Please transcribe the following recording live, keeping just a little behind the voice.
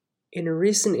In a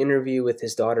recent interview with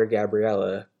his daughter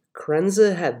Gabriella,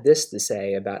 Kerensa had this to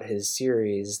say about his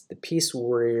series, The Peace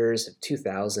Warriors of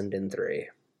 2003.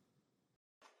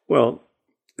 Well,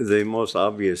 the most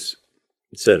obvious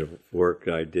set of work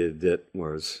I did that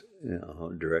was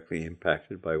directly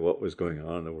impacted by what was going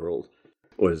on in the world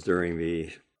was during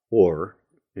the war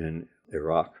in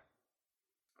Iraq.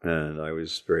 And I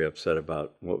was very upset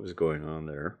about what was going on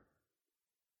there.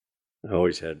 I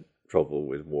always had trouble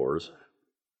with wars.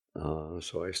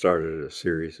 So I started a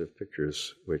series of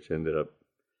pictures which ended up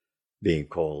being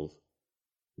called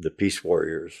The Peace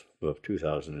Warriors of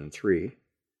 2003.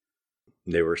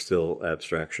 They were still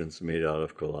abstractions made out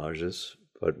of collages,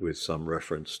 but with some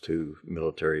reference to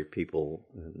military people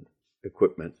and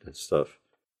equipment and stuff.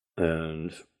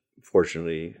 And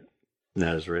fortunately,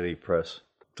 Nazareti Press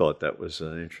thought that was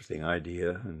an interesting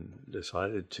idea and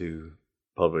decided to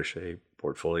publish a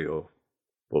portfolio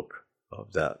book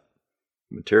of that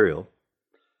material.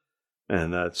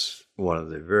 And that's one of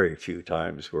the very few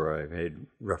times where I made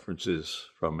references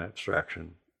from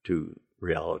abstraction to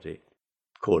reality,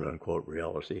 quote unquote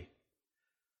reality.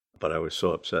 But I was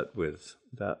so upset with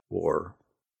that war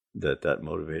that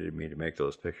motivated me to make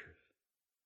those pictures.